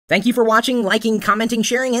Thank you for watching, liking, commenting,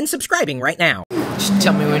 sharing, and subscribing right now. Just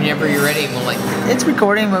tell me whenever you're ready and we'll like... It's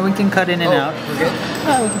recording, but we can cut in and out. We're good?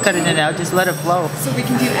 Oh, we can cut in and out, just let it flow. So we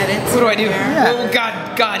can do edits. What do I do? Yeah. Oh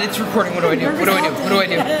God, it's recording. What do I do? What do I do? What do I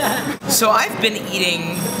do? So I've been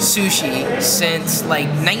eating sushi since like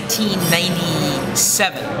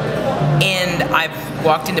 1997. And I've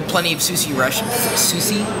walked into plenty of sushi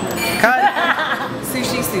Sushi? Cut!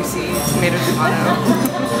 Sushi, tomato, tomato.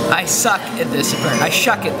 I suck at this, apparently. I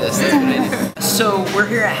shuck at this, that's what I do. So we're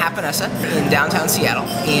here at Hapanessa in downtown Seattle,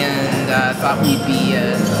 and thought we'd be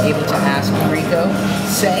able to ask Yuriko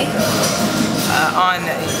Sei on,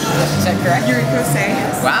 is that correct? Yuriko Sei,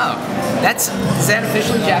 yes. Wow, is that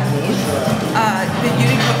officially Japanese?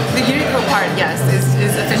 The Yuriko part, yes,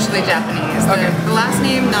 is officially Japanese. Okay. The last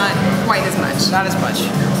name, not quite as much. Not as much.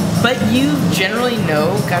 But you generally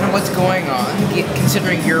know kind of what's going on,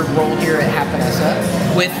 considering your role here at Hapanessa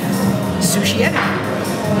with sushi etiquette.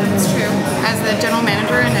 It's true. As the general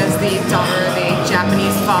manager and as the daughter of a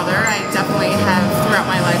Japanese father, I definitely have, throughout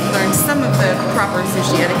my life, learned some of the proper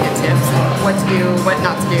sushi etiquette tips and what to do, what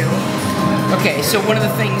not to do. Okay, so one of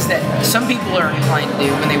the things that some people are inclined to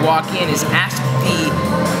do when they walk in is ask the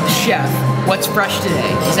chef, what's fresh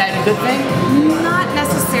today? Is that a good thing? Not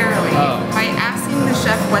necessarily. Oh. By asking the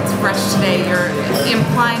chef what's fresh today, you're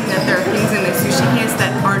implying that there are things in the sushi case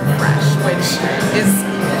that aren't fresh, which is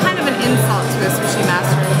kind of an insult to a sushi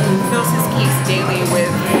master who fills his case daily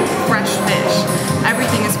with fresh fish.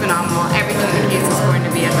 Everything is phenomenal. Everything in the case is going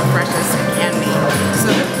to be at the freshest it can be.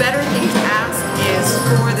 So the better thing to ask is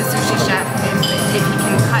for the sushi chef if he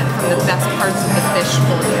can cut from the best parts of the fish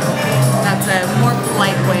for you. That's a more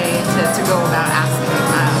polite way to go about asking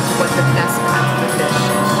what the best cuts of the fish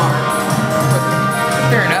are.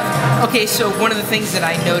 Fair enough. Okay, so one of the things that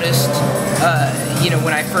I noticed,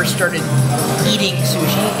 when I first started eating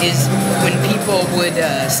sushi is when people would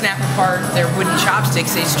snap apart their wooden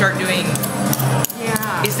chopsticks, they start doing...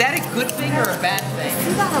 Yeah. Is that a good thing or a bad thing? I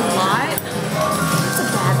see that a lot. It's a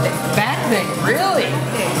bad thing. Bad thing, really?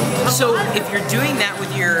 Bad thing. So if you're doing that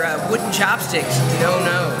with your wooden chopsticks, no.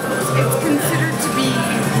 It's considered to be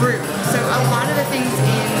rude. So a lot of the things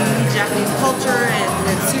in Japanese culture and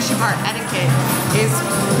the sushi bar etiquette is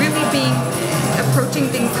really approaching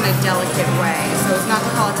things in a delicate way. So it's not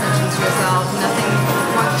to call attention to yourself,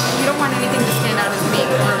 you don't want anything to stand out as being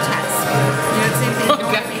grotesque. The same thing, you don't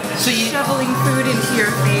want to be shoveling food into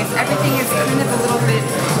your face. Everything is kind of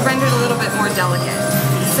rendered a little bit more delicate.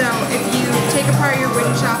 So if you take apart your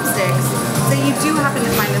wooden chopsticks, say you do happen to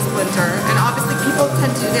find a splinter, and obviously people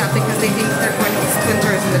tend to do that because they think they're going to be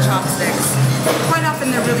splinters in the chopsticks. Quite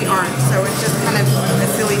often there really aren't, so it's just kind of a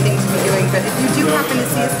silly thing to be doing. But if you do happen to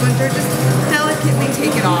see a splinter, just delicately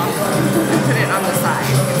take it off and put it on the side.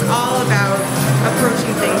 It's all about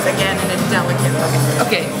approaching things, again, in a delicate way.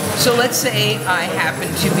 Okay, so let's say I happen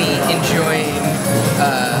to be enjoying,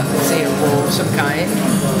 let's say, a roll of some kind,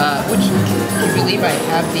 which, can you believe I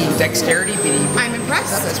have the dexterity? I'm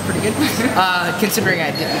impressed. That's pretty good. Considering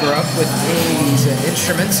I didn't grow up with any of these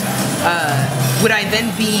instruments, would I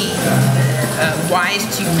then be wise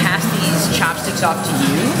to pass these chopsticks off to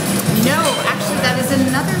you? No, actually that is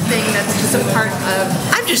another thing that's just a part of...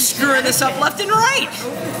 I'm just screwing this up left and right!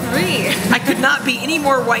 I could not be any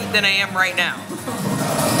more white than I am right now.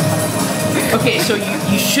 Okay, so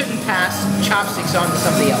you shouldn't pass chopsticks on to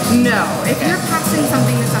somebody else. No, if you're passing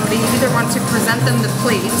something to somebody, you either want to present them the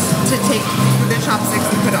plate to take the chopsticks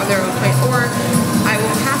and put it on their own plate, or I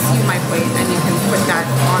will pass you my plate and you can put that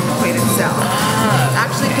on the plate itself. It's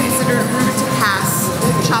actually considered rude to pass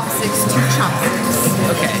chopsticks to chopsticks.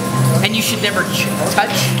 Okay, and you should never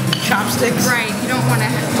touch chopsticks? Right, you don't want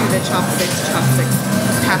to do the chopsticks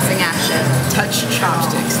passing action. Touch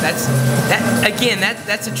chopsticks. That's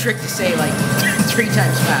a trick to say like 3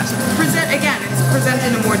 times fast. It's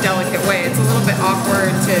presented in a more delicate way. It's a little bit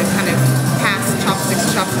awkward to kind of pass chopsticks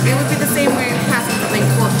to chopsticks. It would be the same way of passing something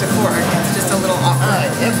fork to fork. It's just a little awkward.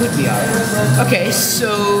 It would be awkward. Okay,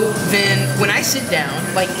 so then when I sit down,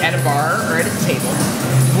 like at a bar or at a table,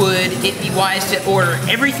 would it be wise to order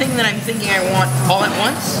everything that I'm thinking I want all at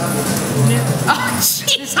once? No. Oh,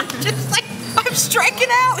 jeez, I'm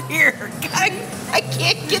striking out here. I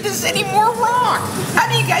can't get this any more wrong. How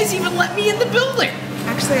do you guys even let me in the building?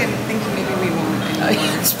 Actually, I'm thinking maybe we won't.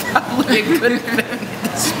 It's probably a good thing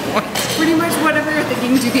at this point. Pretty much whatever you're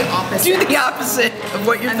thinking, do the opposite. Do the opposite of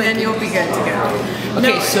what you're thinking. And then you'll be good to go.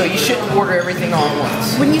 Okay, so you shouldn't order everything all at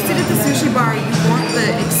once. When you sit at the sushi bar, you want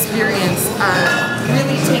the experience of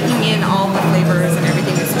really taking in all the flavors and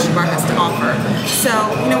everything the sushi bar has to offer. So,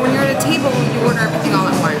 when you're at a table, you order everything all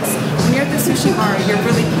at once. When you're at the sushi bar, you're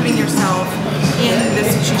really putting yourself in the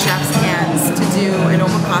sushi chef's hands to do an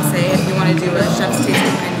omakase omakase, if you want to do a chef's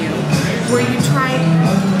tasting menu, where you try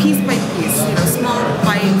piece by piece, small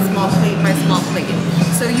bite, small plate by small plate.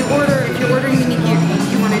 So if you're ordering the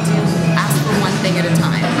nigiri, you want to ask for one thing at a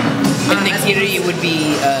time. And nigiri would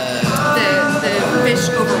be the fish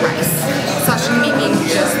over rice. Sashimi being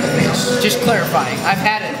just the fish. just clarifying. I've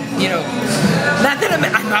had it. Not that I'm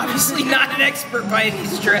obviously not an expert by any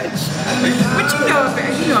stretch. But you know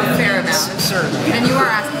a fair amount. Certainly. And you are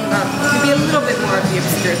asking about maybe a little bit more of the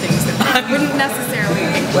obscure things that I wouldn't necessarily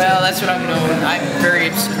think. Well, that's what I'm known. I'm very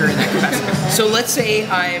obscure in that capacity. So let's say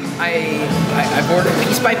I've ordered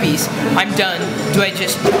piece by piece. I'm done. Do I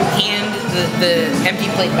just hand the empty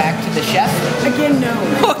plate back to the chef? Again, no.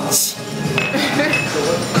 What?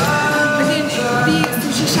 Again, the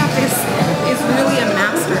sushi chef is really a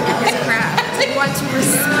master of his craft. You want to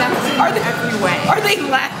respect him every way. Are they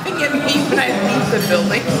laughing at me when I leave the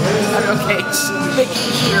building? Okay, just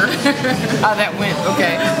making sure how that went.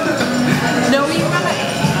 Okay. No, the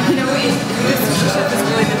sushi chef is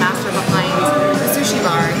really the master behind the sushi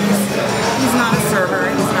bar. He's not a server,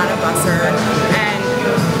 he's not a busser. And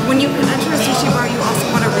when you enter a sushi bar, you also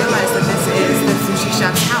want to realize that this is the sushi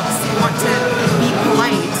chef's house. You want to be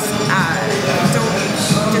polite. Don't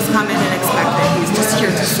just come in and expect that he's just here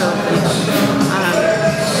to serve you.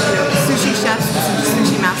 Sushi chefs,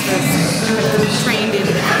 sushi masters have been trained in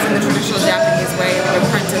the traditional Japanese way. They're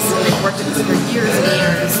apprentices and they've worked at this for years and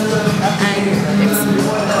years. And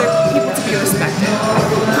they're people to be respected.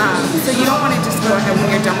 So you don't want to just go ahead when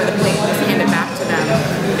you're done with a plate and just hand it back to them.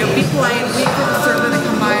 Be polite, wait for the server to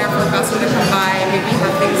come by or for the busser to come by, maybe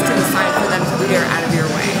have things to the side for them to clear out of your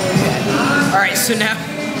way. Alright, so now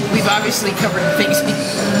we've obviously covered things you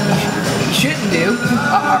shouldn't do.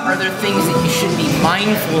 Are there things that you should be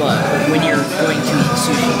mindful of when you're going to eat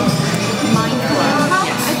sushi? Mindful of?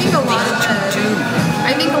 Yes.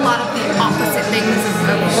 I think a lot of the opposite things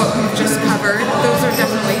of what we've just covered, those are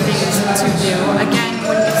definitely things to do. Again,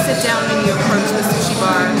 when you sit down and you approach the sushi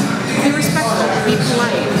bar, be respectful, be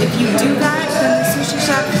polite. If you do that, then the sushi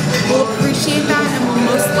chef will appreciate that and will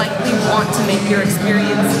most likely want to make your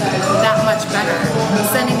experience that much better.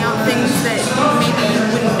 Sending out things that maybe you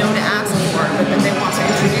wouldn't know to ask for, but that they want to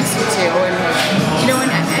introduce you to.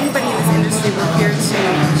 And anybody in this industry, we're here to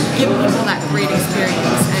give people that great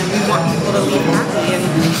experience, and we want people to leave happy. And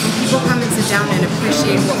when people come and sit down and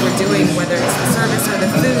appreciate what we're doing, whether it's the service or the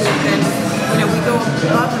food, then we go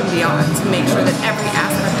above and beyond to make sure that every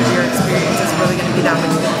aspect of your experience is really going to be that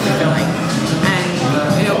much more fulfilling. And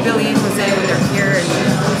Billy and Jose, when they're here and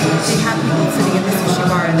they have people sitting in the sushi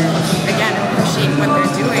bar that again appreciate what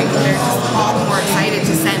they're doing, they're just all the more excited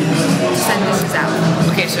to send dishes out.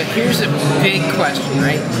 Okay, so here's a big question,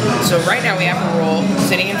 right? So right now we have a roll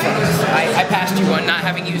sitting in front of us. I passed you one, not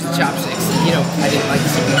having used the chopsticks. I didn't like to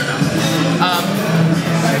see one.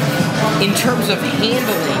 In terms of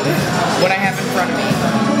handling what I have in front of me,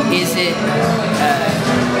 is it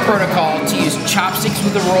protocol to use chopsticks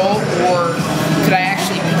with the roll, or could I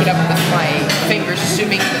actually pick it up with my fingers,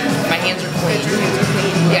 assuming my hands are clean?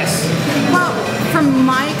 Yes. Well, from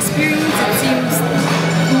my experience, it seems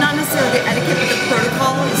not necessarily the etiquette, but the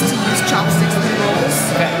protocol is to use chopsticks with rolls.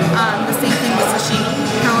 Okay. The same thing with sashimi.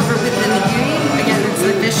 However, with the nigiri, again, it's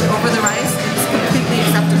the fish over the rice. It's completely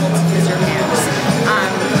acceptable to use your hands.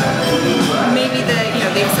 Maybe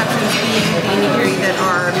the exceptions being the nigiri that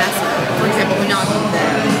are messy. For example, unagi,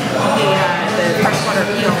 the freshwater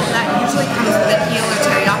eel, that usually comes with an eel or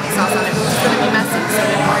teriyaki sauce on it, which is going to be messy. So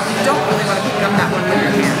you don't really want to pick up that one with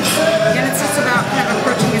your hands. Again, it's just about kind of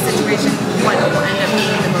approaching a situation what will end up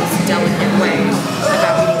being the most delicate way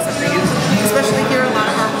about eating something. And especially here, a lot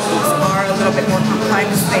of our rolls are a little bit more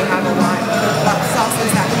complex. They have a lot of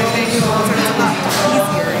sauces, that kind of thing. So it's a lot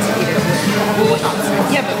easier to eat it with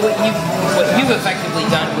chopsticks. Yeah, but what you've effectively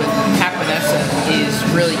done with Hapanessa is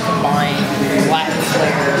really combine Latin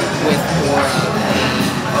flair with more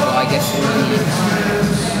I guess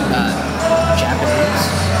Japanese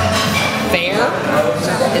fare?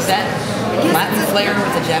 Is that Latin flair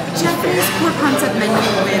with a Japanese core concept menu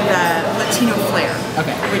with Latino flair.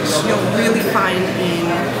 Okay. Which you'll really find in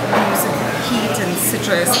the use of heat and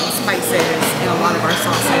citrus and spices in a lot of our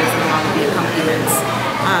sauces and a lot of the accompaniments.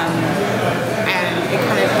 And it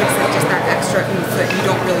kind of gives it just that extra oomph that you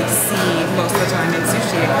don't really see most of the time in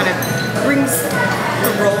sushi. It kind of brings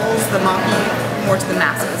the rolls, the maki, more to the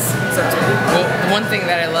masses, so to speak. Well, one thing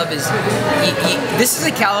that I love is this is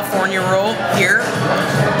a California roll here,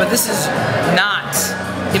 but this is not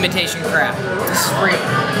imitation crab. This is real.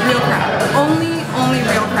 Real crab. Only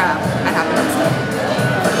real crab at Hapanessa.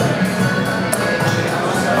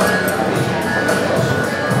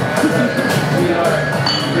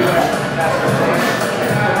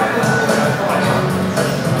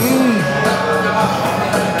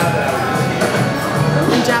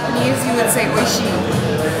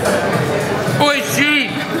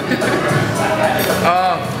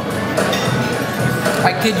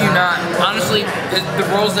 Honestly, the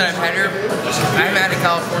rolls that I've had here, I've had in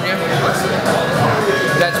California.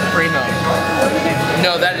 That's primo.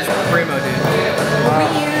 No, that is primo, dude. We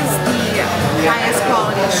use the highest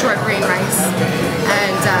quality short grain rice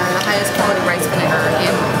and the highest quality rice vinegar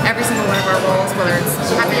in every single one of our rolls, whether it's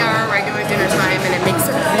happy hour, regular dinner time, and it makes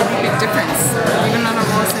a really big difference. Even on a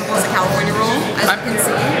roll as simple as a California roll, as you can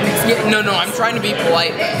see, it makes Yeah, no, I'm trying to be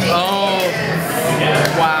polite. Oh,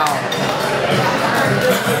 wow.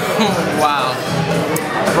 Oh, wow.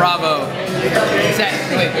 Bravo.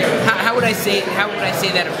 Wait, how would I say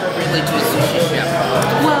that appropriately to a sushi chef?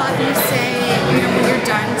 well, if you say, when you're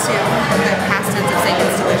done to the past tense of saying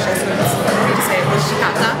it's delicious, it's free to say it was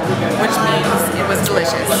shikata, which means it was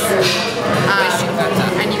delicious.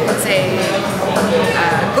 And you can say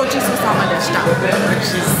gochisousama deshita, which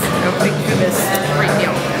is thank you for this great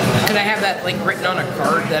meal. Could I have that like written on a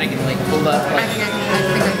card that I can like pull up? I think I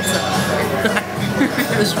can say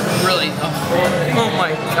This is really, oh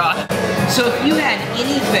my god. So if you had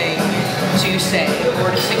anything to say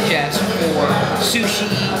or to suggest for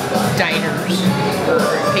sushi diners or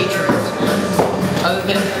patrons, other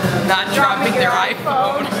than not dropping their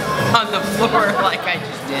iPhone on the floor like I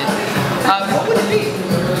just did, what would it be?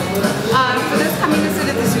 For those coming to sit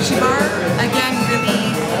at the sushi bar, again,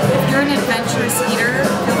 really, if you're an adventurous eater,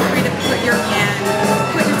 feel free to put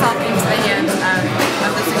yourself into the hands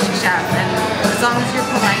of the sushi chef, and as long as you're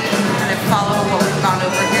polite and you kind of follow what we've gone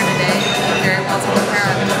over here today, you're very well taken care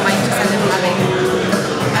of, and you might just end up having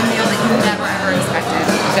a meal that you never ever expected.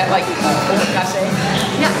 Is that like omakase?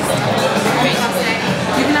 Yes. Omakase.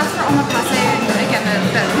 You can ask for omakase, and again,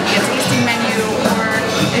 the tasting menu, or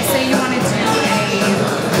if say you want to do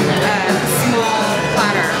a small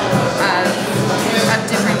platter of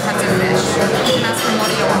different cuts of fish, you can ask for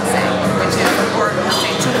moriyawase, which is, or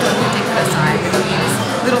say chutto kute kudasai, which means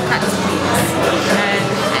little cuts please. And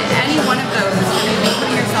any one of those, you're going to be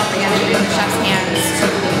putting yourself again in the chef's hands to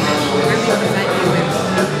really present you with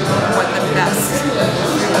what the best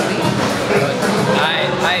will be.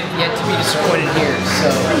 I've yet to be disappointed here,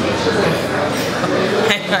 so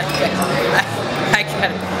I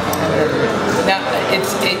got now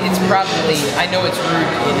it's probably, I know it's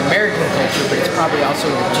rude in American culture, but it's probably also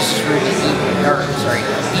just as rude to eat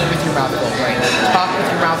with your mouth full, right? Talk with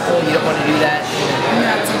your mouth full, you don't want to do that.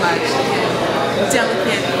 Not too much.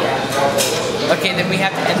 Delicate. Okay, then we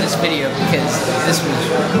have to end this video because this was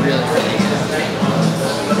really, really good.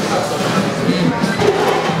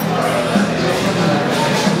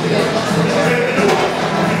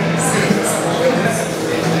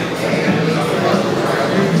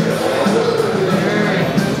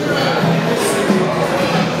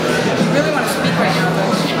 Really want to speak right now,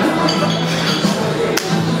 though.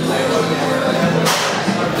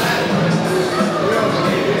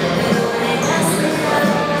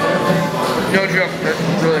 No joke, that's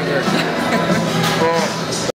really